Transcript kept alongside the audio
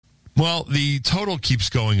Well, the total keeps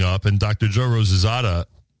going up, and Dr. Joe Rozehzadeh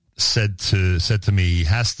said to me he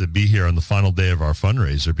has to be here on the final day of our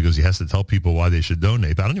fundraiser because he has to tell people why they should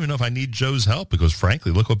donate. But I don't even know if I need Joe's help because,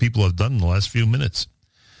 frankly, look what people have done in the last few minutes.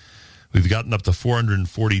 We've gotten up to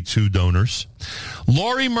 442 donors.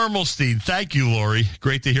 Lori Mermelstein, thank you, Lori.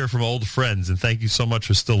 Great to hear from old friends, and thank you so much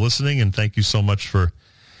for still listening, and thank you so much for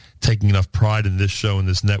taking enough pride in this show and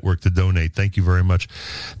this network to donate. Thank you very much.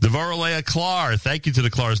 Devorah Klar, thank you to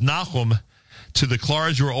the Klars. Nachum, to the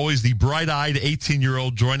Klars, you were always the bright-eyed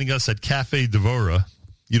 18-year-old joining us at Cafe Devorah.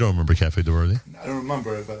 You don't remember Cafe Devorah, do you? I don't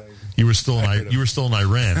remember it, but you were still in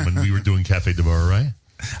Iran when we were doing Cafe Devorah, right?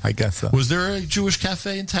 I guess so. Was there a Jewish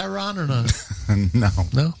cafe in Tehran or not? No,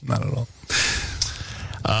 not at all.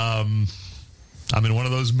 I'm in one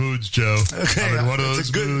of those moods, Joe. Okay, I'm in one of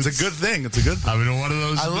those moods. It's a good thing. It's a good thing. I'm in one of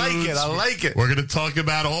those moods. I like it. We're going to talk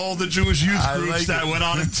about all the Jewish youth groups that went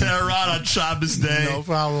on in Tehran on Shabbos Day. No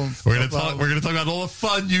problem. We're going to talk about all the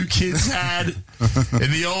fun you kids had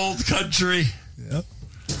in the old country. Yep.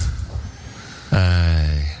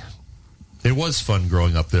 It was fun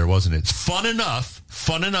growing up there, wasn't it? It's fun enough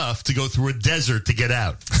to go through a desert to get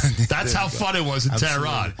out. That's how fun it was in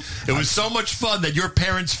Tehran. It was so much fun that your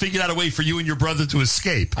parents figured out a way for you and your brother to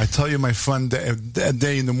escape. I tell you my fun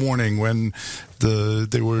day in the morning when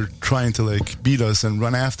they were trying to beat us and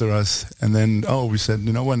run after us, and then we said,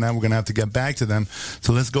 you know what, now we're going to have to get back to them,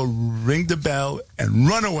 so let's go ring the bell and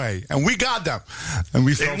run away, and we got them, and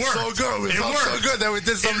we felt so good. We felt so good that we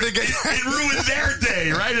did something. It ruined their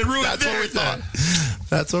day, right? It ruined their day.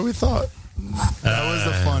 That's what we thought. That was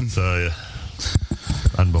the fun. So,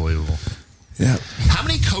 unbelievable. Yeah. How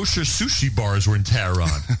many kosher sushi bars were in Tehran?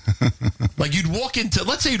 Let's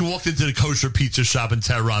say you'd walked into the kosher pizza shop in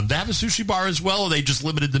Tehran. They have a sushi bar as well, or they just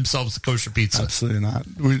limited themselves to kosher pizza? Absolutely not.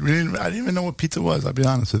 I didn't even know what pizza was, I'll be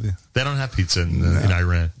honest with you. They don't have pizza in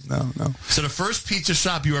Iran. No. So the first pizza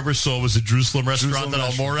shop you ever saw was a Jerusalem restaurant on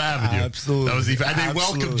Elmore Avenue. Absolutely. That was and they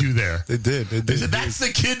welcomed you there. They did. They said, that's the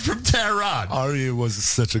kid from Tehran. Ariel was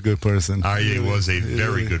such a good person. Ariel was a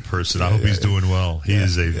very good person. I hope he's doing well. He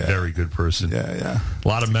is a very good person. Yeah. A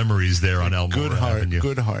lot of memories there on Elmore Avenue.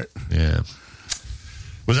 Good heart. Yeah.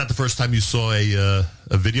 Was that the first time you saw a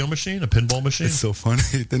video machine, a pinball machine? It's so funny.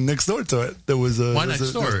 Then next door to it, there was a... Why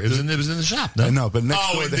next door? It was in the shop, no? I know, but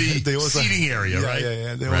next door... in the also, seating area, right?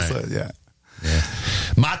 Yeah. They also, yeah.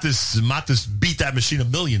 Matis beat that machine a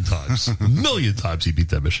million times. A million times he beat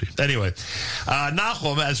that machine. Anyway,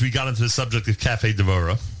 Nachum, as we got into the subject of Cafe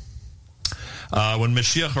Devorah, when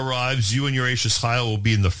Mashiach arrives, you and your Ashes Chayil will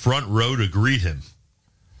be in the front row to greet him.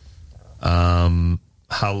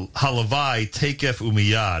 Halavai, Tekef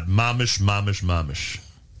Umiyad, Mamish.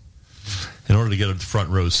 In order to get a front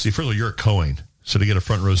row seat, first of all, you're a Cohen, so to get a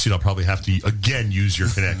front row seat, I'll probably have to, again, use your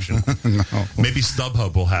connection. No. Maybe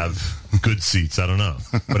StubHub will have good seats, I don't know.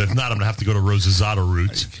 But if not, I'm going to have to go to Rozehzadeh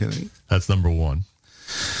route. Are you kidding? That's number one.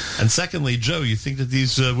 And secondly, Joe, you think that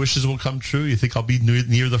these wishes will come true? You think I'll be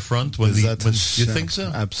near the front when you think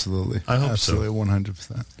so? Absolutely. I hope so. Absolutely,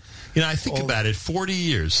 100%. I think about it, 40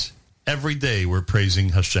 years. Every day we're praising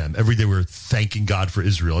Hashem. Every day we're thanking God for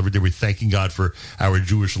Israel. Every day we're thanking God for our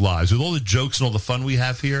Jewish lives. With all the jokes and all the fun we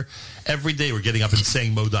have here, every day we're getting up and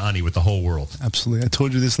saying Moda'ani with the whole world. Absolutely. I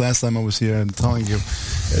told you this last time I was here. I'm telling you,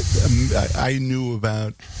 I knew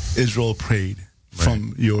about Israel Prayed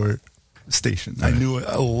from your station. Right. I knew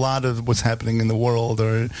a lot of what's happening in the world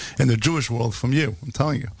or in the Jewish world from you. I'm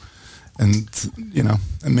telling you. And,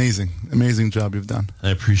 amazing job you've done. I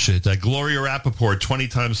appreciate that. Gloria Rappaport, 20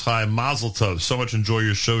 times high. Mazel tov. So much enjoy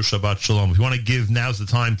your show. Shabbat shalom. If you want to give, now's the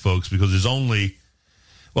time, folks, because there's only,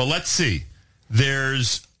 let's see.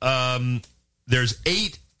 There's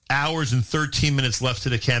 8 hours and 13 minutes left to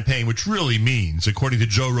the campaign, which really means, according to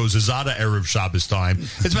Joe Rozehzadeh, Erev Shabbos time,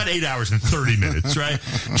 it's about 8 hours and 30 minutes, right?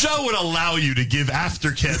 Joe would allow you to give after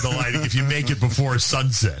candlelighting if you make it before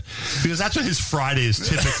sunset, because that's what his Friday is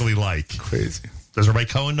typically like. Crazy. Does Rabbi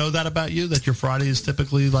Cohen know that about you, that your Friday is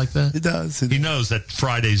typically like that? He does. He knows that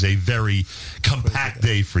Friday's a very compact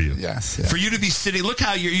day for you. Yes. Yeah. For you to be sitting, look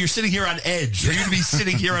how you're sitting here on edge. For you to be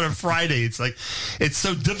sitting here on a Friday, it's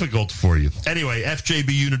so difficult for you. Anyway,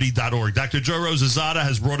 fjbunity.org. Dr. Joe Rozehzadeh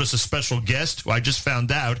has brought us a special guest who I just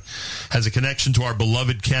found out has a connection to our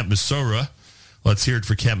beloved Camp Mesorah. Let's hear it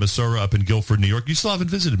for Camp Mesorah up in Guilford, New York. You still haven't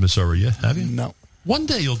visited Mesorah yet, have you? No. One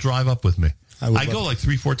day you'll drive up with me. I go like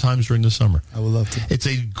 3-4 times during the summer. I would love to. It's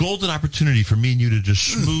a golden opportunity for me and you to just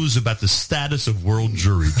schmooze about the status of world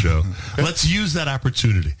Jewry, Joe. Let's use that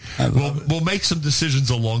opportunity. We'll make some decisions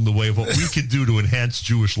along the way of what we can do to enhance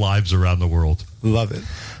Jewish lives around the world. Love it.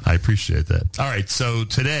 I appreciate that. All right, so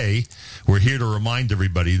today we're here to remind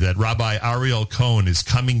everybody that Rabbi Ariel Cohen is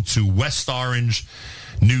coming to West Orange,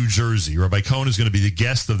 New Jersey. Rabbi Cohen is going to be the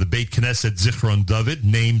guest of the Beit Knesset Zichron David,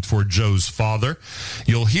 named for Joe's father.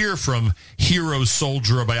 You'll hear from hero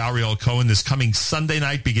soldier Rabbi Ariel Cohen this coming Sunday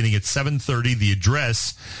night beginning at 7:30. The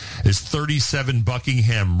address is 37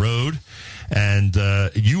 Buckingham Road. And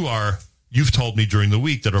you've told me during the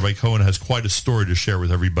week that Rabbi Cohen has quite a story to share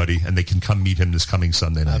with everybody, and they can come meet him this coming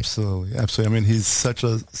Sunday night. Absolutely. I mean, he's such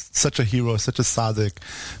a hero, such a tzaddik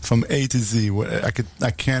from A to Z.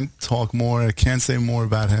 I can't talk more. I can't say more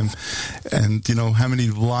about him, and how many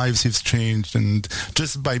lives he's changed, and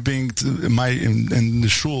just by being in the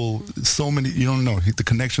shul, so many. You don't know the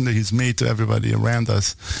connection that he's made to everybody around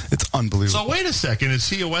us. It's unbelievable. So wait a second, is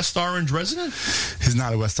he a West Orange resident? He's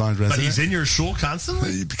not a West Orange resident, but he's in your shul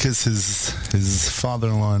constantly because his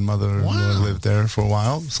father-in-law and mother-in-law lived there for a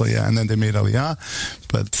while. So yeah, and then they made Aliyah.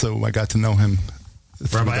 But so I got to know him.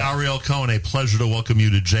 Rabbi Ariel Cohen, a pleasure to welcome you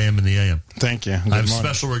to JM in the AM. Thank you. I have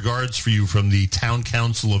special regards for you from the Town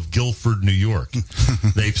Council of Guilford, New York.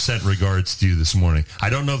 They've sent regards to you this morning. I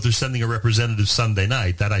don't know if they're sending a representative Sunday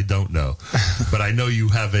night. That I don't know. But I know you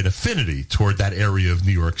have an affinity toward that area of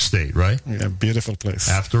New York State, right? Yeah, beautiful place.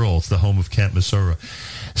 After all, it's the home of Camp Mesorah.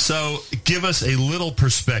 So give us a little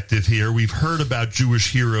perspective here. We've heard about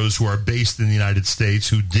Jewish heroes who are based in the United States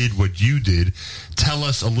who did what you did. Tell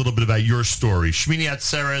us a little bit about your story. Shmini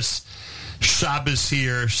Atzeres, Shabbos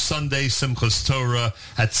here, Sunday Simchas Torah.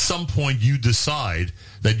 At some point you decide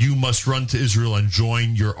that you must run to Israel and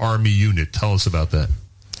join your army unit. Tell us about that.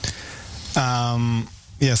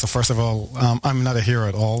 So first of all, I'm not a hero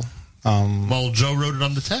at all. Well, Joe wrote it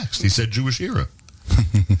on the text. He said Jewish hero.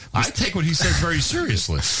 I take what he says very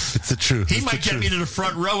seriously. It's the truth. He might get me to the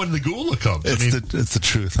front row when the Geula comes. It's the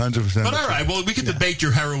truth, 100%. But all right, well, we can debate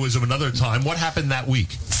your heroism another time. What happened that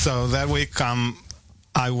week? So that week,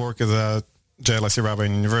 I work as a JLSC rabbi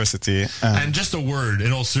in university. And just a word,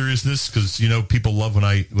 in all seriousness, because people love when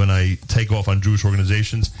I take off on Jewish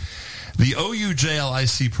organizations. The OU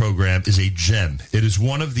JLIC program is a gem. It is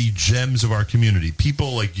one of the gems of our community.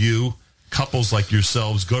 People like you, couples like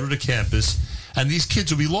yourselves, go to the campus. And these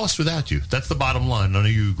kids will be lost without you. That's the bottom line. I know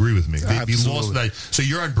you agree with me. They'd be lost without you. So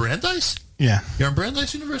you're on Brandeis? Yeah. You're on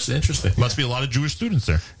Brandeis University. Interesting. Must be a lot of Jewish students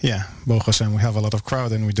there. Yeah. Baruch Hashem, we have a lot of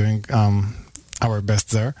crowd, and we're doing our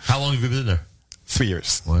best there. How long have you been there? 3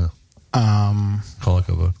 years. Wow. Kol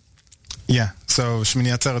hakavod. Yeah. So Shmini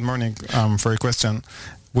Atzeret morning, for your question,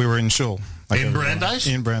 we were in shul. In Brandeis?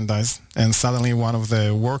 In Brandeis. And suddenly one of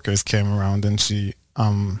the workers came around, and she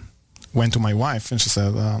went to my wife, and she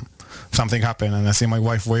said... something happened, and I see my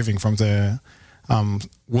wife waving from the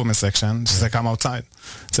women's section. She's like, I'm outside.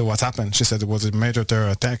 So what happened? She said it was a major terror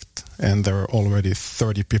attack, and there were already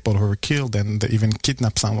 30 people who were killed, and they even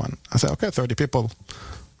kidnapped someone. I said, okay, 30 people.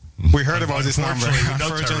 We heard about this number.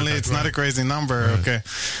 Unfortunately, it's not a crazy number. Right. Okay.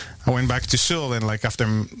 I went back to shul, and after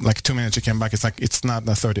 2 minutes, she came back. It's it's not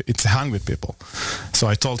 30, it's 100 people. So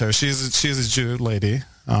I told her, she's a Jew lady,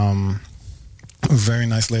 very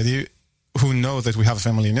nice lady, who knows that we have a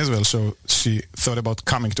family in Israel, so she thought about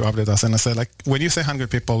coming to update us. And I said, when you say 100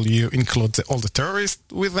 people, you include all the terrorists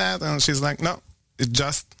with that? And she's like, no, it's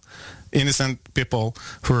just innocent people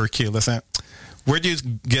who were killed. I said, where do you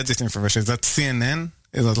get this information? Is that CNN?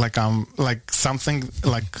 Is it something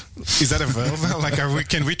is that available?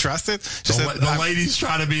 Can we trust it? She said, the lady's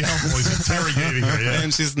trying to be helpful. He's interrogating her. Yeah.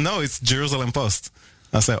 And no, it's Jerusalem Post.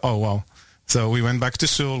 I said, oh, wow. So we went back to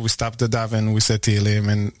shul, we stopped the daven, we said Tehillim,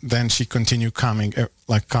 and then she continued coming,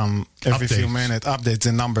 every few minutes, updates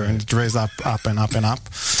the number, and it raised up and up and up.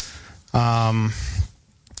 And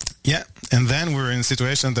then we were in a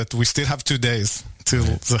situation that we still have 2 days till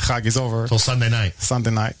the Chag is over. Till Sunday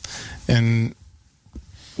night. And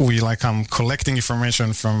we collecting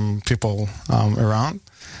information from people around.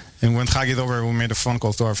 And when Chag is over, we made a phone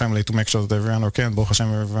call to our family to make sure that everyone okay, and Baruch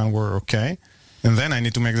Hashem, everyone were okay. And then I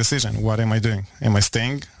need to make a decision. What am I doing? Am I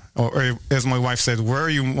staying? Or as my wife said, where are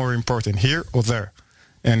you more important, here or there?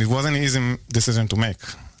 And it wasn't an easy decision to make.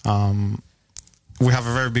 We have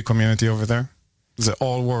a very big community over there. They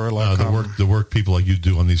all were the work people like you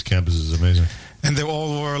do on these campuses is amazing. And they all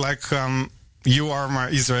were you are my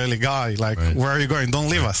Israeli guy. Right. Where are you going? Don't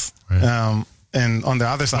leave us. Right. And on the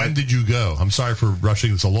other side... When did you go? I'm sorry for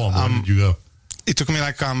rushing this along. When did you go? It took me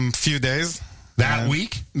few days. That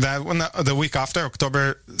week? The week after,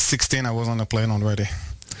 October 16, I was on a plane already.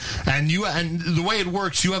 And the way it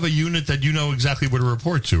works, you have a unit that you know exactly where to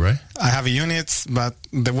report to, right? I have a unit, but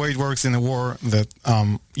the way it works in a war, that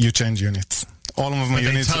you change units. All of my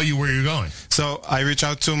units. They tell you where you're going. So I reach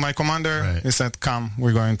out to my commander. Right. He said, "Come,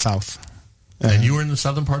 we're going south." And you were in the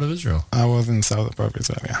southern part of Israel? I was in the southern part of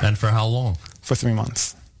Israel, yeah. And for how long? For 3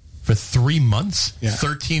 months. For 3 months? Yeah.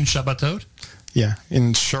 13 Shabbatot? Yeah.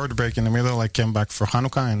 In short break in the middle, I came back for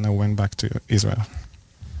Hanukkah and I went back to Israel.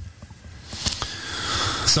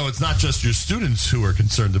 So it's not just your students who are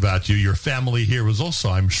concerned about you. Your family here was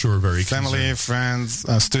also, I'm sure, very family, concerned. friends,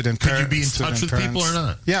 student Could parents. you be in touch with people or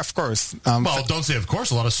not? Yeah, of course. Well, don't say of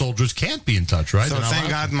course. A lot of soldiers can't be in touch, right? So They're not thank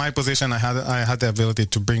allowed God, to. my position, I had the ability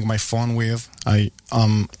to bring my phone with. I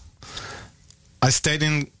stayed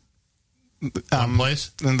in One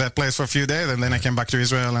place? in that place for a few days, and then I came back to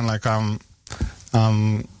Israel and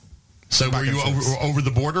So were you over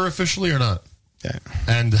the border officially or not? Yeah,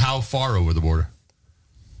 And how far over the border?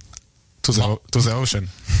 to the ocean.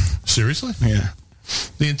 Seriously? Yeah,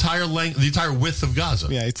 The entire length, the entire width of Gaza.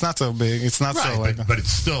 yeah. It's not so big. It's not so like but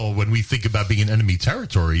it's still, when we think about being in enemy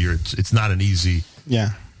territory, it's not an easy.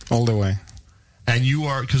 yeah, all the way. And you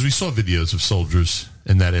are, because we saw videos of soldiers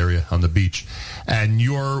in that area on the beach, and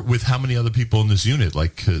you're with how many other people in this unit?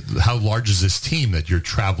 Like, how large is this team that you're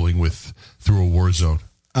traveling with through a war zone?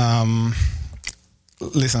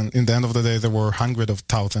 Listen, in the end of the day, there were hundreds of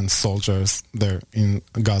thousands soldiers there in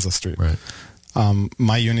Gaza Strip. Right.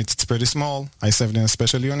 My unit is pretty small. I served in a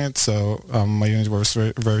special unit, so my unit was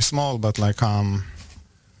very, very small. But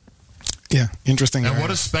yeah, interesting. And what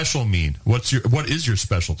does special mean? What is your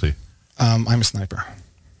specialty? I'm a sniper.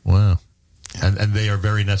 Wow. And they are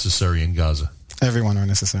very necessary in Gaza. Everyone are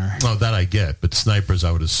necessary. Well, that I get, but snipers,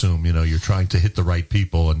 I would assume, you're trying to hit the right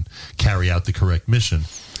people and carry out the correct mission.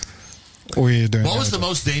 We're doing. What was the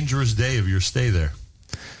most dangerous day of your stay there?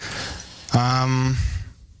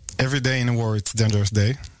 Every day in a war, it's a dangerous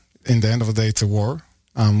day. In the end of the day, it's a war.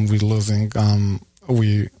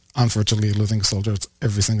 We unfortunately losing soldiers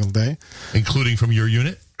every single day. Including from your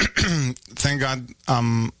unit? Thank God,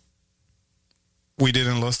 we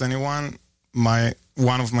didn't lose anyone.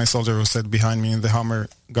 One of my soldiers who sat behind me in the Hummer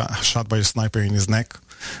got shot by a sniper in his neck,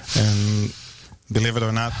 and believe it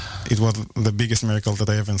or not, it was the biggest miracle that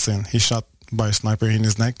I ever seen. He shot by a sniper in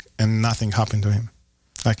his neck, and nothing happened to him.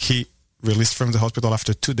 Like, he released from the hospital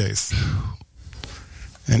after 2 days.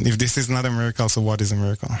 And if this is not a miracle, so what is a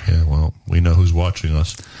miracle? Yeah, well, we know who's watching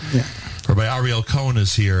us. Yeah. Rabbi Ariel Cohen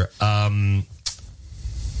is here. How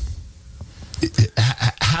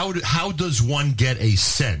does one get a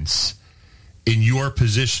sense in your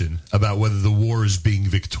position about whether the war is being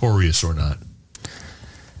victorious or not?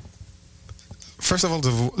 First of all,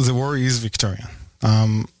 the war is victorious.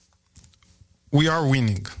 We are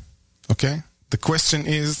winning, okay? The question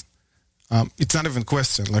is, it's not even a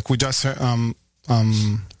question. Like, we just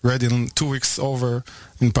read in 2 weeks over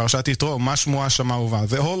in Parashat Yitro, Ma Shmua Shama Uva.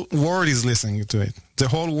 The whole world is listening to it. The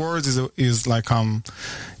whole world is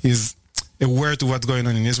aware to what's going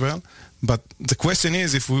on in Israel. But the question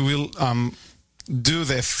is if we will do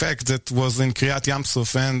the effect that was in Kriyat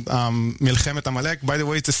Yamsuf and Milchemet Amalek. By the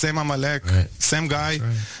way, it's the same Amalek, right. Same guy.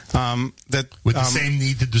 Right. That with the same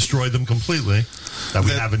need to destroy them completely that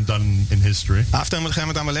we haven't done in history. After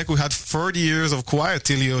Milchemet Amalek, we had 40 years of quiet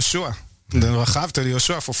till Yoshua. Then Rachav till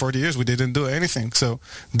Yoshua for 40 years. We didn't do anything. So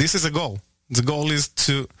this is a goal. The goal is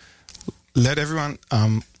to let everyone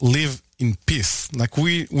live in peace. Like,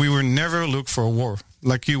 we will never look for a war.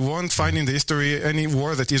 Like, you won't find in the history any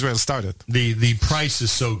war that Israel started. The price is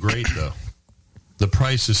so great, though. The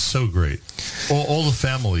price is so great. All the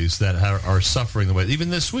families that are suffering the way, even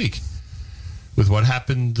this week, with what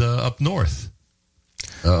happened up north.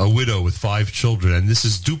 A widow with 5 children, and this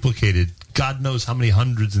is duplicated God knows how many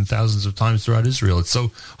hundreds and thousands of times throughout Israel. It's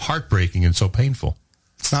so heartbreaking and so painful.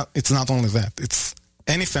 It's not only that. It's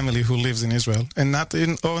any family who lives in Israel, and not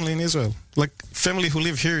only in Israel. Like, family who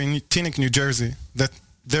live here in Teaneck, New Jersey, that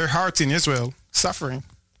their hearts in Israel suffering.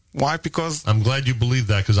 Why? Because... I'm glad you believe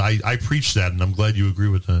that, because I preach that, and I'm glad you agree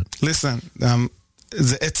with that. Listen,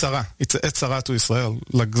 the Etzara. It's an Etzara to Israel.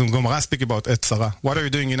 Like, the Gemara speak about Etzara. What are you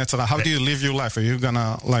doing in Etzara? How do you live your life? Are you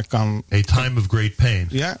gonna, a time of great pain.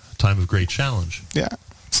 Yeah. A time of great challenge. Yeah.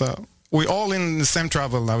 So, we're all in the same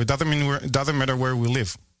trouble now. It doesn't matter where we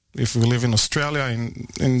live. If we live in Australia,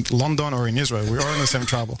 in London, or in Israel, we're all in the same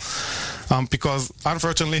trouble. Because,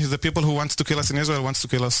 unfortunately, the people who want to kill us in Israel wants to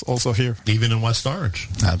kill us also here. Even in West Orange.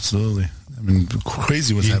 Absolutely. I mean,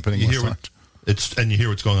 crazy what's happening in West Orange. And you hear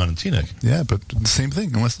what's going on in Teaneck. Yeah, but the same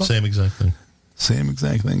thing in West Orange. Same exact thing. Same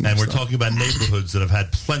exact thing. And we're talking about neighborhoods that have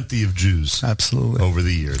had plenty of Jews. Absolutely. Over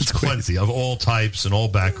the years. It's plenty crazy. of all types and all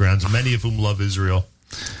backgrounds, many of whom love Israel.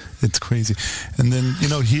 It's crazy. And then,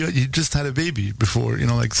 he just had a baby before,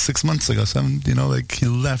 like 6 months ago, 7, like he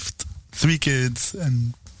left 3 kids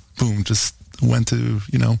and boom, just went to,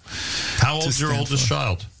 How old's your oldest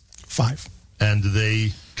child? 5. And do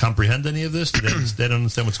they comprehend any of this? They don't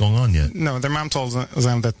understand what's going on yet? No, their mom told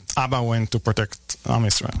them that Abba went to protect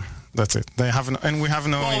Israel. That's it. They have and we have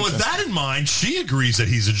no Well, interest. with that in mind, she agrees that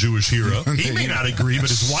he's a Jewish hero. He may not agree, but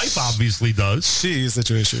his wife obviously does. She is a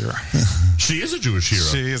Jewish hero. She is a Jewish hero.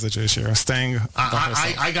 She is a Jewish hero. Staying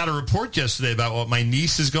I got a report yesterday about what my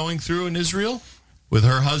niece is going through in Israel with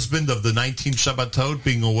her husband of the 19 Shabbatot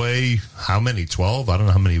being away, how many, 12? I don't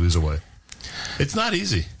know how many he was away. It's not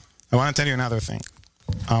easy. I want to tell you another thing.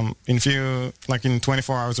 In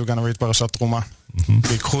 24 hours, we're going to read Parashat Truma.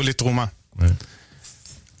 Bikhu li Truma. Right.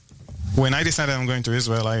 When I decided I'm going to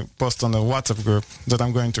Israel, I posted on the WhatsApp group that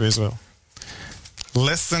I'm going to Israel.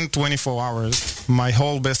 Less than 24 hours, my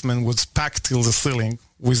whole basement was packed till the ceiling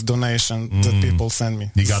with donations that people send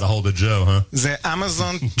me. You got a hold of Joe, huh? The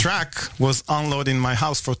Amazon truck was unloading my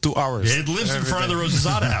house for 2 hours. It lives in front of the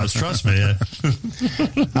Rozehzadeh house, trust me. Yeah.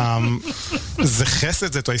 The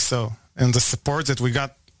chesed that I saw and the support that we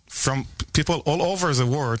got from people all over the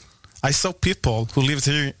world. I saw people who lived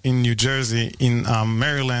here in New Jersey, in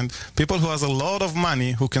Maryland, people who has a lot of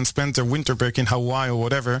money who can spend their winter break in Hawaii or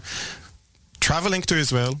whatever, traveling to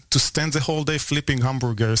Israel to spend the whole day flipping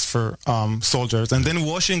hamburgers for soldiers and then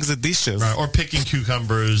washing the dishes. Right, or picking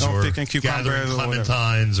cucumbers or gathering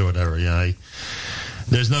clementines or whatever. Yeah,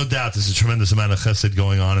 there's no doubt there's a tremendous amount of chesed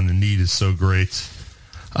going on and the need is so great.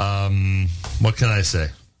 What can I say?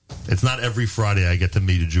 It's not every Friday I get to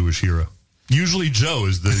meet a Jewish hero. Usually Joe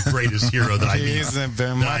is the greatest hero that I meet. He is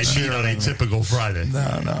very much hero on a typical Friday.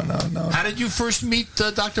 No. How did you first meet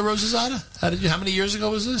Dr. Rozehzadeh? How many years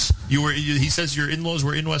ago was this? He says your in-laws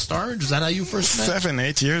were in West Orange. Is that how you first met? 7,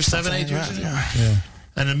 8 years. 7, 8 years ago? Yeah.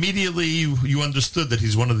 And immediately you understood that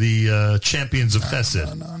he's one of the champions of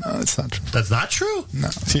Chesed. No, it's not true. That's not true? No.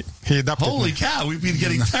 He adopted Holy me. cow, we've been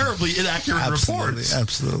getting terribly inaccurate reports.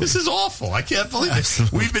 Absolutely. This is awful. I can't believe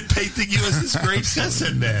it. We've been painting you as this great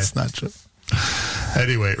Chesed man. It's not true.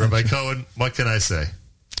 Anyway, Rabbi Cohen, what can I say?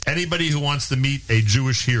 Anybody who wants to meet a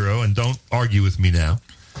Jewish hero, and don't argue with me now,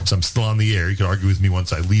 because I'm still on the air. You can argue with me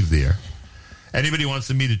once I leave the air. Anybody who wants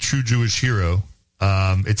to meet a true Jewish hero,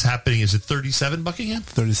 it's happening, is it 37 Buckingham?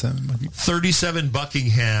 37 Buckingham. 37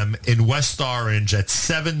 Buckingham in West Orange at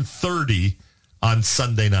 7:30 on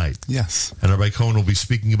Sunday night. Yes. And Rabbi Cohen will be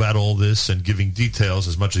speaking about all this and giving details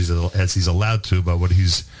as much as he's allowed to about what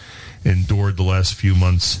he's endured the last few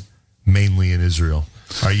months, mainly in Israel.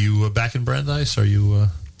 Are you back in Brandeis? Are you?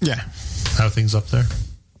 Yeah. How are things up there?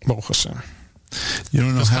 Baruch Hashem. You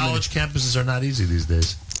don't know how college campuses are not easy these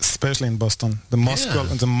days, especially in Boston. The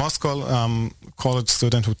Moscow college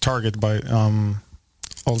student who targeted by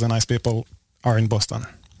all the nice people are in Boston.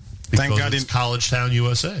 Because thank God it's College Town,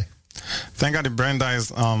 USA. Thank God in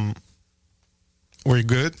Brandeis we're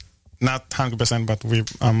good, not 100%, but we're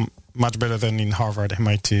much better than in Harvard,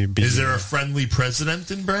 MIT. BU. Is there a friendly president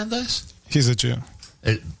in Brandeis? He's a Jew.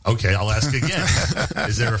 Okay, I'll ask again.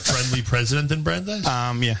 Is there a friendly president in Brandeis?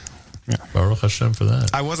 Yeah. Baruch Hashem for that.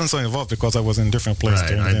 I wasn't so involved because I was in a different place.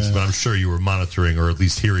 Right, but I'm sure you were monitoring or at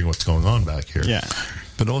least hearing what's going on back here. Yeah.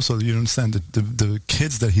 But also, you understand that the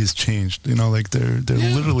kids that he's changed, they're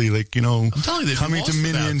literally coming to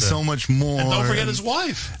Minyan so much more. And don't forget his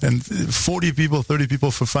wife. And 40 people, 30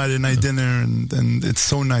 people for Friday night dinner, and it's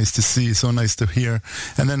so nice to see, so nice to hear.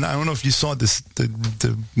 And then I don't know if you saw this,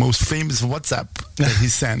 the most famous WhatsApp that he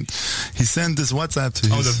sent. He sent this WhatsApp to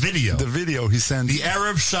the video. The video he sent. The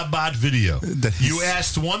Erev Shabbat video. You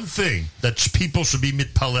asked one thing, that people should be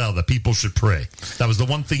mitpalel, that people should pray. That was the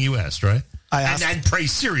one thing you asked, right? And pray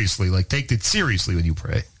seriously, take it seriously when you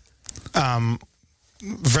pray.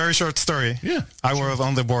 Very short story. Yeah. I was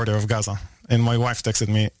on the border of Gaza, and my wife texted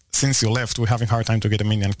me, since you left, we're having a hard time to get a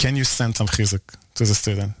minyan. Can you send some chizuk to the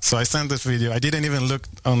student? So I sent this video. I didn't even look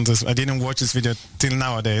on this. I didn't watch this video till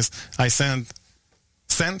nowadays. I sent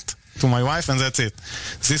to my wife, and that's it.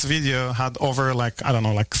 This video had over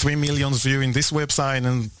 3 million views in this website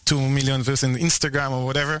and 2 million views in Instagram or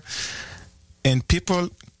whatever. And people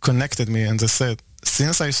connected me and they said,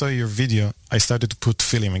 since I saw your video, I started to put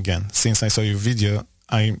film again. Since I saw your video,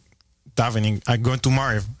 I'm davening. I go to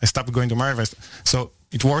Mariv. I stopped going to Mariv. So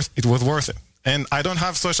it was worth it. And I don't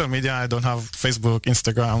have social media. I don't have Facebook,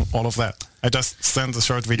 Instagram, all of that. I just send a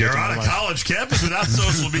short video. You're on a college campus without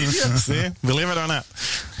social media? See? Believe it or not.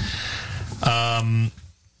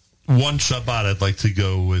 One Shabbat I'd like to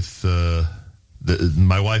go with,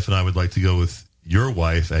 my wife and I would like to go with your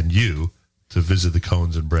wife and you to visit the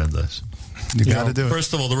Cohens in Brandeis. You got to do it.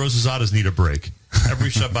 First of all, the Rozehzadehs need a break. Every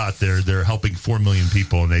Shabbat, they're helping 4 million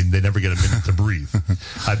people, and they never get a minute to breathe.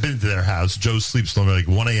 I've been to their house. Joe sleeps from like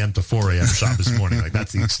 1 a.m. to 4 a.m. Shabbos morning. Like,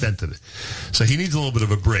 that's the extent of it. So he needs a little bit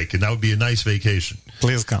of a break, and that would be a nice vacation.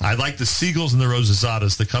 Please come. I'd like the Segals and the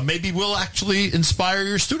Rozehzadehs to come. Maybe we'll actually inspire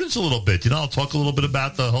your students a little bit. I'll talk a little bit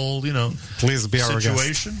about the whole, Please be our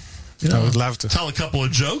situation. guest. I would love to. Tell a couple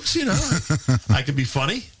of jokes, I could be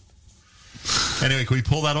funny. Anyway, can we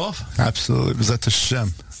pull that off? Absolutely. B'ezrat Hashem.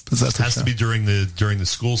 It has to be during the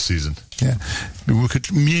school season. Yeah.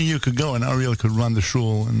 Me and you could go, and Ariel could run the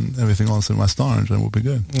shul and everything else in West Orange, and we'll be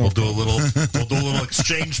good. We'll do a little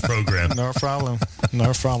exchange program. No problem.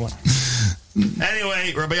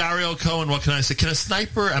 Anyway, Rabbi Ariel Cohen, what can I say? Can a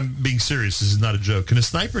sniper, I'm being serious, this is not a joke, can a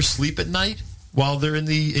sniper sleep at night while they're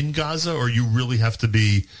in Gaza, or you really have to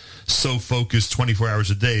be so focused 24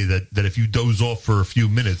 hours a day that if you doze off for a few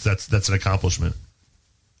minutes, that's an accomplishment?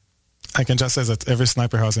 I can just say that every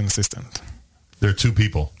sniper has an assistant. There are 2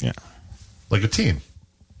 people? Yeah. Like a team?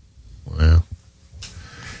 Wow.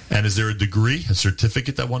 And is there a degree, a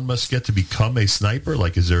certificate that one must get to become a sniper?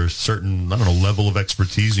 Like, is there a certain, level of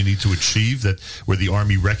expertise you need to achieve where the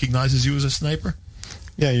Army recognizes you as a sniper?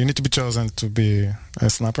 Yeah, you need to be chosen to be a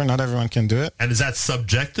sniper. Not everyone can do it. And is that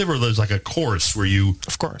subjective, or there's like a course where you...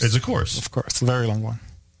 Of course. It's a course? Of course. A very long one.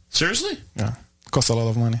 Seriously? Yeah. It costs a lot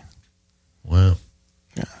of money. Wow.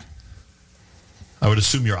 Yeah. I would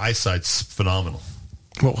assume your eyesight's phenomenal.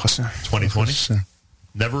 Well, 20/20?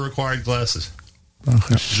 Never required glasses.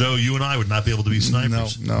 Joe, you and I would not be able to be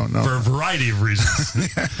snipers. No. For a variety of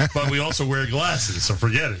reasons. But we also wear glasses, so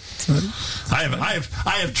forget it. I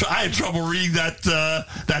had trouble reading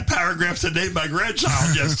that paragraph to name my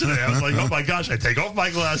grandchild yesterday. I was like, oh my gosh, I take off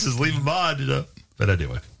my glasses, leave them on, But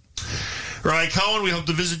anyway. Rabbi Cohen, we hope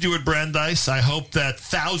to visit you at Brandeis. I hope that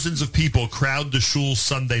thousands of people crowd the shul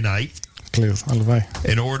Sunday night. Please, Alvai.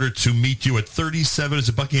 In order to meet you at 37, is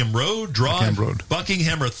it Buckingham Road?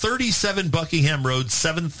 Buckingham Road, 37 Buckingham Road,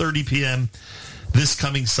 7:30 p.m. this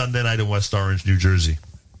coming Sunday night in West Orange, New Jersey.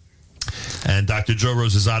 And Dr. Joe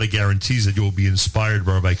Rozehzadeh guarantees that you will be inspired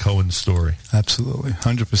by Rabbi Cohen's story. Absolutely,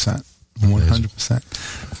 100%. 100%.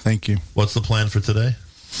 Thank you. What's the plan for today?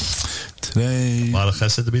 Today... A lot of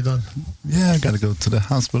chesed to be done? Yeah, I got to go to the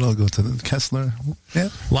hospital, go to the Kessler. Yeah.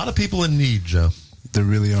 A lot of people in need, Joe. There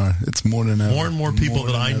really are. It's more than ever. More and more people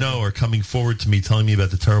that I know are coming forward to me telling me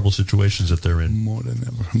about the terrible situations that they're in. More than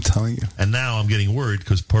ever, I'm telling you. And now I'm getting worried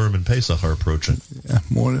because Purim and Pesach are approaching. Yeah,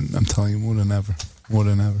 I'm telling you, more than ever. More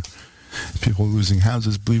than ever. People losing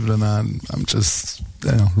houses, believe it or not. I'm just,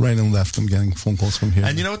 right and left, I'm getting phone calls from here.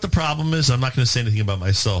 And you know what the problem is? I'm not going to say anything about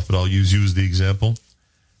myself, but I'll use you as the example.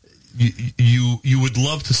 You would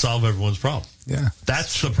love to solve everyone's problem. Yeah.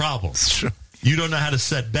 That's the problem. It's true. You don't know how to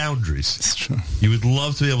set boundaries. It's true. You would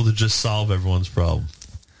love to be able to just solve everyone's problem.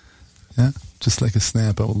 Yeah, just like a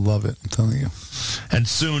snap. I would love it, I'm telling you. And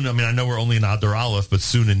soon, I know we're only in Adar Aleph, but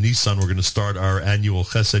soon in Nisan, we're going to start our annual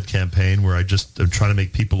Chesed campaign where I'm trying to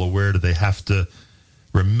make people aware that they have to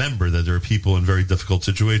remember that there are people in very difficult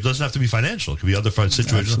situations. It doesn't have to be financial. It could be other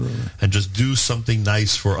situations. Absolutely. And just do something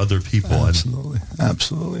nice for other people.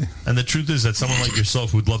 Absolutely. And the truth is that someone like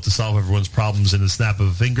yourself who would love to solve everyone's problems in the snap of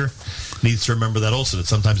a finger needs to remember that also, that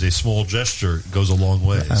sometimes a small gesture goes a long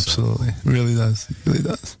way. Absolutely. So. It really does. It really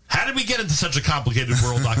does. How did we get into such a complicated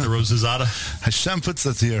world, Dr. Rozehzadeh? Hashem puts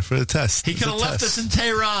us here for a test. He could have left us in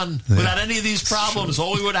Tehran without any of these problems.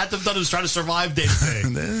 All we would have to have done is try to survive day to day.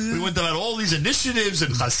 We wouldn't have had all these initiatives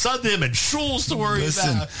and chasadim and shuls to worry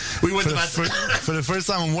about. We wouldn't have for the first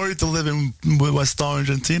time, I'm worried to live in West Orange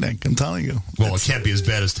and Teaneck, I'm telling you. Well, it can't be as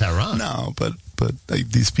bad as Tehran. No, but like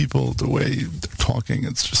these people, the way they're talking,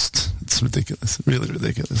 it's ridiculous. Really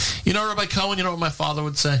ridiculous. Rabbi Cohen, you know what my father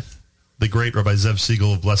would say? The great Rabbi Zev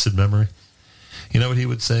Segal of blessed memory. You know what he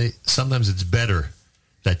would say? Sometimes it's better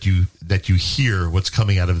that you hear what's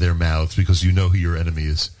coming out of their mouths because you know who your enemy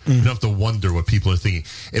is. Mm-hmm. You don't have to wonder what people are thinking.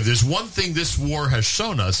 If there's one thing this war has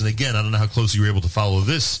shown us, and again, I don't know how closely you were able to follow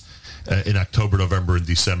this in October, November, and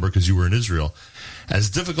December because you were in Israel.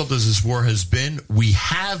 As difficult as this war has been, we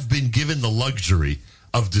have been given the luxury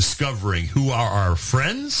of discovering who are our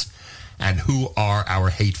friends and who are our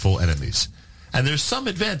hateful enemies. And there's some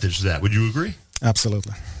advantage to that. Would you agree?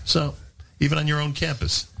 Absolutely. So, even on your own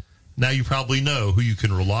campus, now you probably know who you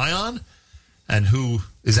can rely on and who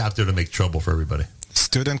is out there to make trouble for everybody.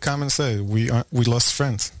 Student come and say, we lost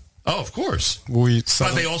friends. Oh, of course.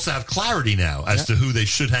 But they also have clarity now as to who they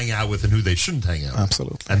should hang out with and who they shouldn't hang out with.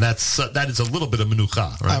 Absolutely. And that is a little bit of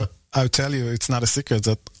menucha, right? I'll tell you, it's not a secret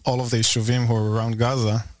that all of the Yeshuvim who are around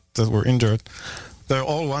Gaza that were injured, they're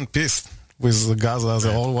all one piece with Gaza. Right.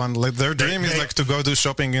 They're all one. Like, their dream is to go do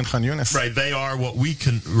shopping in Khan Yunis. Right. They are what we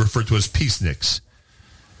can refer to as peaceniks.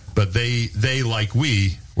 But they, like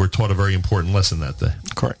we, were taught a very important lesson that day.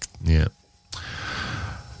 Correct. Yeah.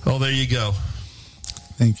 Well, there you go.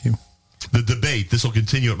 Thank you. The debate, this will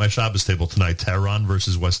continue at my Shabbos table tonight. Tehran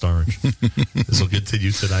versus West Orange. This will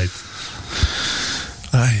continue tonight.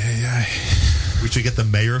 Aye. We should get the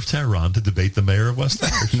mayor of Tehran to debate the mayor of West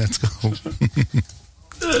Orange. Let's go.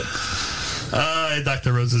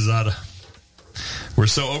 Dr. Rozehzadeh. We're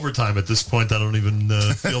so overtime at this point, I don't even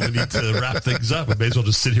feel the need to wrap things up. I may as well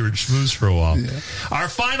just sit here and schmooze for a while. Yeah. Our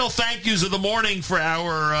final thank yous of the morning for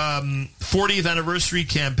our 40th anniversary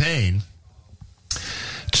campaign.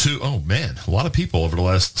 A lot of people over the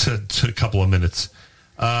last couple of minutes.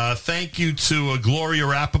 Thank you to Gloria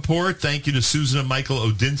Rappaport. Thank you to Susan and Michael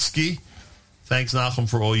Odinsky. Thanks, Nachum,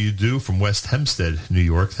 for all you do from West Hempstead, New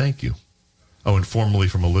York. Thank you. Oh, and formerly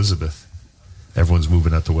from Elizabeth. Everyone's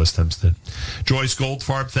moving out to West Hempstead. Joyce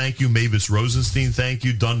Goldfarb, thank you. Mavis Rosenstein, thank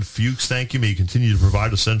you. Dunn Fuchs, thank you. May you continue to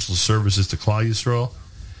provide essential services to Klal Yisrael.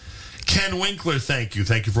 Ken Winkler, thank you.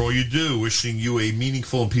 Thank you for all you do. Wishing you a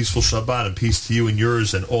meaningful and peaceful Shabbat, and peace to you and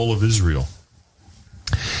yours and all of Israel.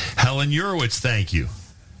 Helen Urowitz, thank you.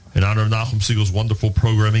 In honor of Nachum Segal's wonderful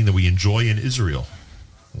programming that we enjoy in Israel.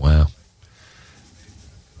 Wow.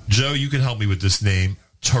 Joe, you can help me with this name.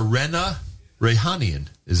 Tarena Rehanian.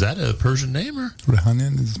 Is that a Persian name? Or?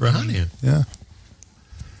 Rehanian is Rehanian. Yeah.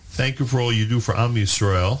 Thank you for all you do for Am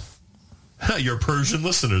Yisrael. Your Persian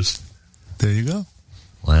listeners. There you go.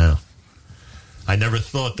 Wow. I never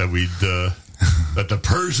thought that we'd that the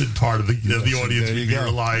Persian part of the audience would be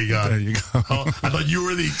relying on. There you go. I thought you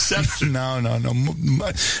were the exception. No.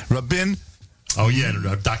 Rabin. Oh, yeah,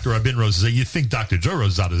 Dr. Rabin Rozehzadeh. You think Dr. Joe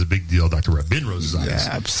Rozehzadeh is a big deal. Dr. Rabin Rozehzadeh is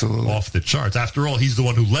absolutely off the charts. After all, he's the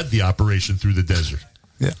one who led the operation through the desert.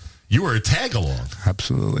 Yeah. You were a tag-along.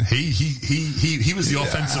 Absolutely. He was the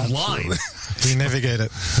offensive line. He navigated.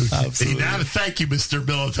 Thank you, Mr.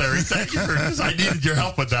 Military. Thank you because I needed your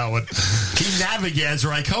help with that one. He navigated, as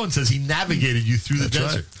Rabbi Cohen says, he navigated you through the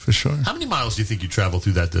desert. Right, for sure. How many miles do you think you traveled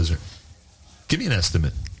through that desert? Give me an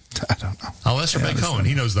estimate. I don't know. I'll ask Rabbi Cohen.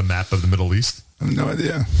 He knows the map of the Middle East. I have no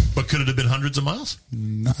idea. But could it have been hundreds of miles?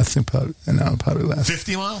 No, I think probably less.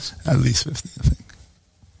 50 miles? At least 50, I think.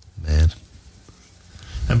 Man.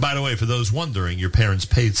 And by the way, for those wondering, your parents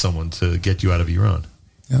paid someone to get you out of Iran.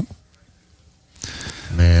 Yep.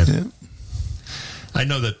 Man. Yep. I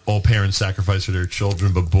know that all parents sacrifice for their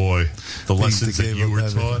children, but boy, the lessons that you were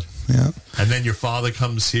taught. Yeah. And then your father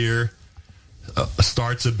comes here,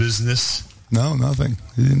 starts a business. No, nothing.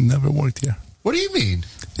 He never worked here. What do you mean?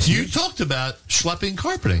 You talked about schlepping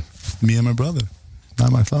carpeting. Me and my brother.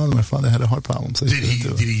 Not my father. My father had a heart problem. So did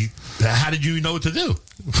he? How did you know what to do?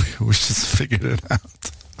 We just figured it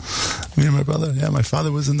out. Me and my brother. Yeah, my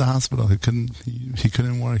father was in the hospital. He couldn't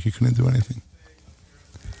work. He couldn't do anything.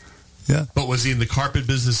 Yeah. But was he in the carpet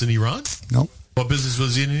business in Iran? No. What business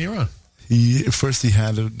was he in Iran? First, he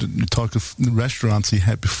had talk of restaurants. He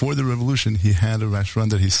had before the revolution. He had a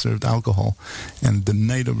restaurant that he served alcohol, and the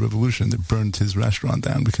night of revolution, they burned his restaurant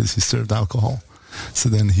down because he served alcohol. So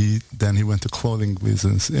then he went to clothing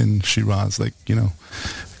business in Shiraz,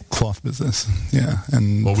 cloth business. Yeah,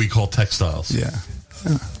 and what we call textiles. Yeah,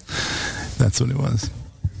 that's what it was.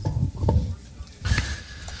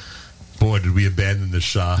 Boy, did we abandon the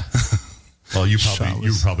Shah. Well, you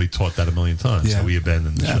probably taught that a million times. Yeah. So we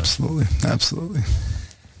abandoned the show. Absolutely.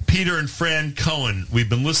 Peter and Fran Cohen, we've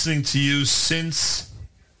been listening to you since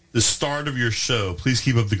the start of your show. Please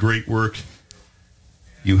keep up the great work.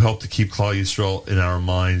 You help to keep Klal Yisrael in our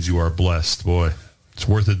minds. You are blessed. Boy, it's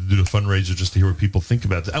worth it to do the fundraiser just to hear what people think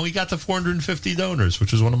about it. And we got to 450 donors,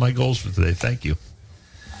 which is one of my goals for today. Thank you.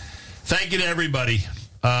 Thank you to everybody.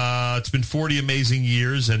 It's been 40 amazing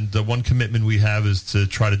years, and one commitment we have is to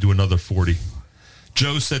try to do another 40.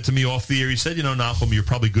 Joe said to me off the air, he said, Nachum, you're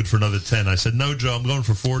probably good for another 10. I said, no, Joe, I'm going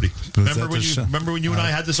for 40. Remember when you and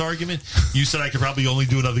I had this argument? You said I could probably only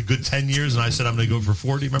do another good 10 years, and I said I'm going to go for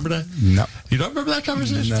 40. Remember that? No. You don't remember that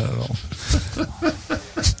conversation? Not at all.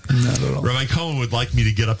 Not at all. Rabbi Cohen would like me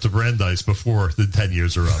to get up to Brandeis before the 10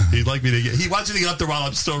 years are up. He wants me to get up there while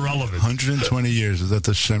I'm still relevant. 120 years. Is that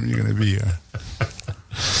the Shem you're going to be here?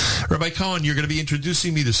 Rabbi Cohen, you're going to be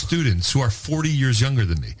introducing me to students who are 40 years younger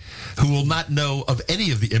than me, who will not know of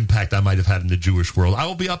any of the impact I might have had in the Jewish world. I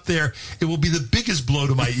will be up there. It will be the biggest blow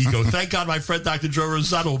to my ego. Thank God my friend Dr. Joe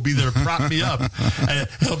Rozehzadeh will be there to prop me up. And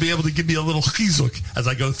he'll be able to give me a little chizuk as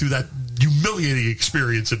I go through that humiliating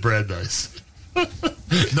experience at Brandeis.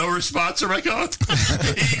 No response, Rabbi Cohen?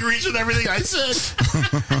 He agrees with everything I said.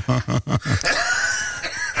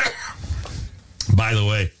 By the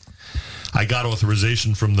way, I got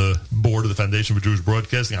authorization from the board of the Foundation for Jewish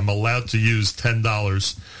Broadcasting. I'm allowed to use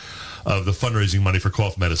 $10 of the fundraising money for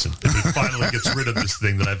cough medicine. If it finally gets rid of this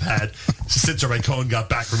thing that I've had since Rabbi Cohen got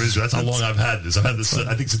back from Israel. That's how long I've had this. I've had this,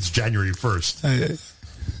 I think, since January 1st.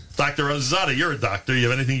 Dr. Rozehzadeh, you're a doctor. You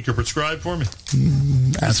have anything you can prescribe for me?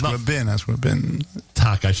 Ask Rabbi.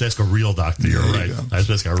 Tak, I should ask a real doctor. You're right. I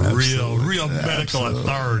should ask a real medical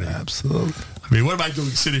authority. Absolutely. I mean, what am I doing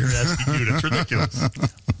sitting here asking you? That's ridiculous.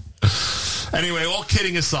 Anyway, all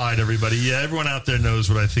kidding aside, everybody. Yeah, everyone out there knows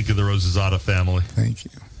what I think of the Rozehzadeh family. Thank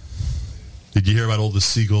you. Did you hear about all the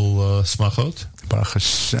Segal smachot? Baruch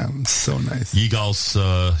Hashem. So nice. Yigal's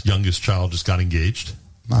youngest child just got engaged.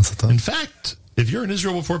 In fact, if you're in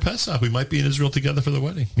Israel before Pesach, we might be in Israel together for the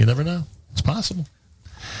wedding. You never know. It's possible.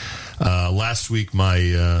 Last week,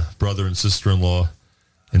 my brother and sister-in-law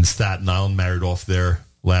in Staten Island married off their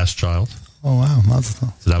last child. Oh, wow. Mazel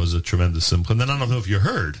tov. So that was a tremendous simcha. And then I don't know if you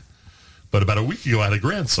heard, but about a week ago, I had a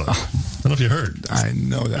grandson. I don't know if you heard. I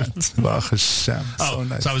know that. Baruch Hashem. So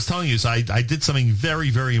nice. So I was telling you, I did something very,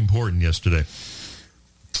 very important yesterday.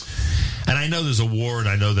 And I know there's a war, and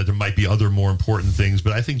I know that there might be other more important things,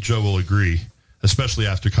 but I think Joe will agree, especially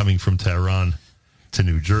after coming from Tehran to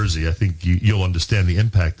New Jersey. I think you'll understand the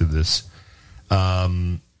impact of this.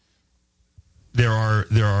 There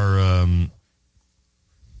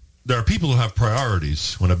are people who have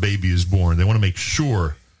priorities when a baby is born. They want to make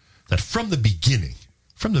sure that from the beginning,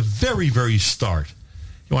 from the very, very start,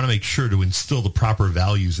 you want to make sure to instill the proper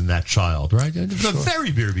values in that child, right? From the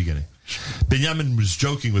very, very beginning. Benjamin was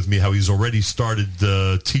joking with me how he's already started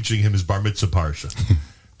teaching him his bar mitzvah parsha.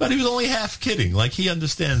 But he was only half kidding. Like, he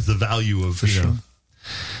understands the value of, know.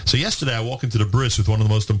 So yesterday I walked into the bris with one of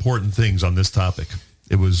the most important things on this topic.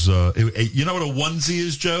 It was, you know what a onesie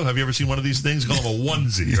is, Joe? Have you ever seen one of these things? Call them a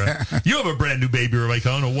onesie, right? You have a brand new baby, Rabbi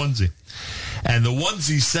Cohen, a onesie. And the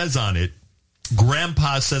onesie says on it,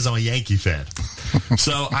 Grandpa says I'm a Yankee fan.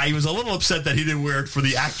 So I was a little upset that he didn't wear it for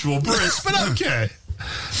the actual bris, but okay.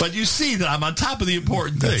 But you see that I'm on top of the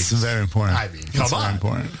important things. That's very important. I mean, come on.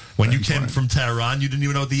 Important. When you came from Tehran, you didn't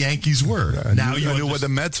even know what the Yankees were. I knew what the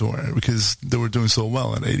Mets were because they were doing so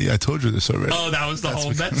well at 80. I told you this already. Oh, that was the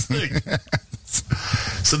whole Mets thing.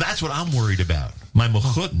 So that's what I'm worried about. My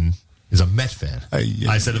mechutin is a Met fan.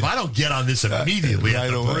 I said, if I don't get on this immediately at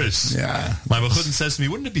the bris, my mechutin says to me,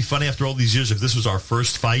 wouldn't it be funny after all these years if this was our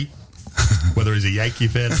first fight? Whether he's a Yankee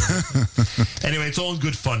fan. Anyway, it's all in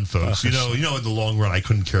good fun, folks. You know, in the long run, I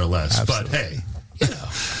couldn't care less. Absolutely. But hey,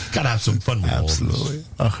 gotta have some fun with all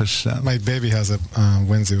of this. My baby has a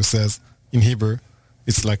Wednesday who says in Hebrew,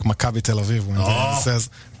 it's like Maccabi Tel Aviv Wednesday. It says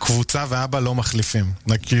Kvutza ve'aba lo machlifim.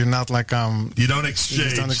 Like, you're not like you don't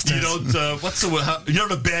exchange. You don't what's the you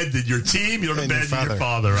don't abandon your team. You don't abandon your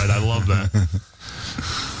father. Right? I love that.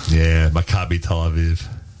 Yeah, Maccabi Tel Aviv.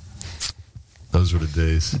 Those were the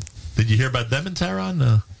days. Did you hear about them in Tehran?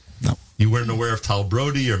 No. You weren't aware of Tal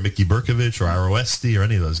Brody or Mickey Berkovich or Aroesti or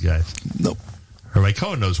any of those guys? Nope. Rabbi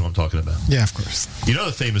Cohen knows who I'm talking about. Yeah, of course. You know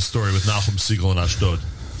the famous story with Nachum, Segal, and Ashdod?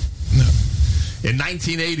 No. In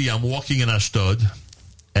 1980, I'm walking in Ashdod,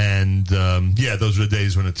 and those were the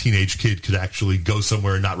days when a teenage kid could actually go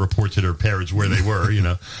somewhere and not report to their parents where they were.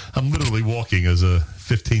 I'm literally walking as a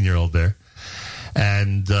 15-year-old there.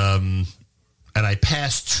 And I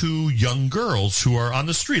pass two young girls who are on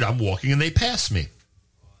the street. I'm walking, and they pass me.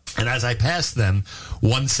 And as I pass them,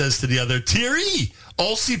 one says to the other, Tiri,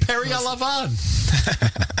 Olsi Peri Alavan.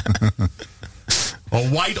 A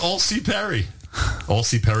white Olsi Peri.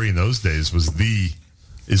 Olsi Peri in those days was the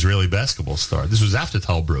Israeli basketball star. This was after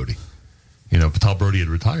Tal Brody. Tal Brody had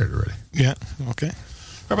retired already. Yeah, okay.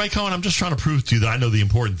 Rabbi Cohen, I'm just trying to prove to you that I know the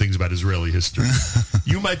important things about Israeli history.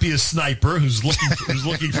 You might be a sniper who's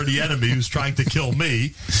looking for the enemy, who's trying to kill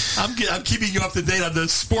me. I'm keeping you up to date on the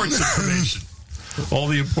sports information. All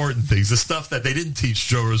the important things, the stuff that they didn't teach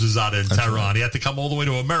Joe Rozehzadeh in Tehran. Right. He had to come all the way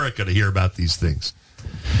to America to hear about these things.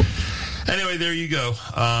 Anyway, there you go.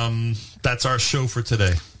 That's our show for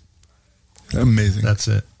today. Amazing. That's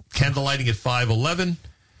it. Candlelighting at 5:11.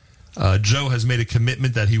 Joe has made a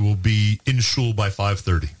commitment that he will be in shul by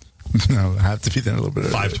 5:30. No, I have to be there a little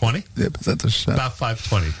bit earlier. 5:20? Yeah, but that's about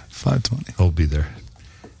 5:20. 5:20. He'll be there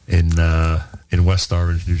in West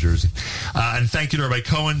Orange, New Jersey. And thank you to Rabbi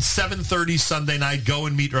Cohen. 7:30 Sunday night. Go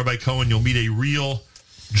and meet Rabbi Cohen. You'll meet a real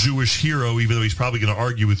Jewish hero, even though he's probably going to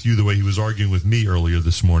argue with you the way he was arguing with me earlier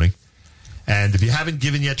this morning. And if you haven't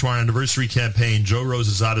given yet to our anniversary campaign, Joe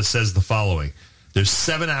Rozehzadeh says the following. There's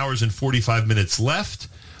 7 hours and 45 minutes left.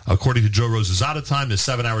 According to Joe Rozehzadeh time, there's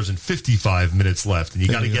 7 hours and 55 minutes left. And you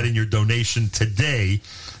got to get in your donation today.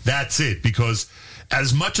 That's it. Because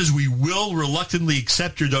as much as we will reluctantly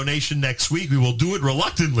accept your donation next week, we will do it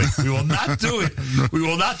reluctantly. We will not do it. We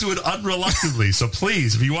will not do it unreluctantly. So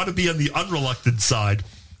please, if you want to be on the unreluctant side,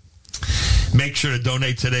 Make sure to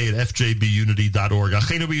donate today at fjbunity.org.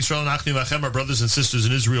 Achenu b'Yisrael, Nachum Lachem, our brothers and sisters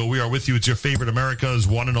in Israel. We are with you. It's your favorite America's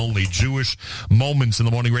one and only Jewish Moments in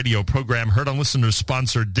the Morning radio program, heard on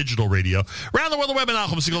listeners-sponsored digital radio. Around the world, the web at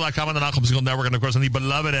NachumSegal.com, on the Nachum Segal Network, and of course on the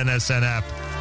beloved NSN app.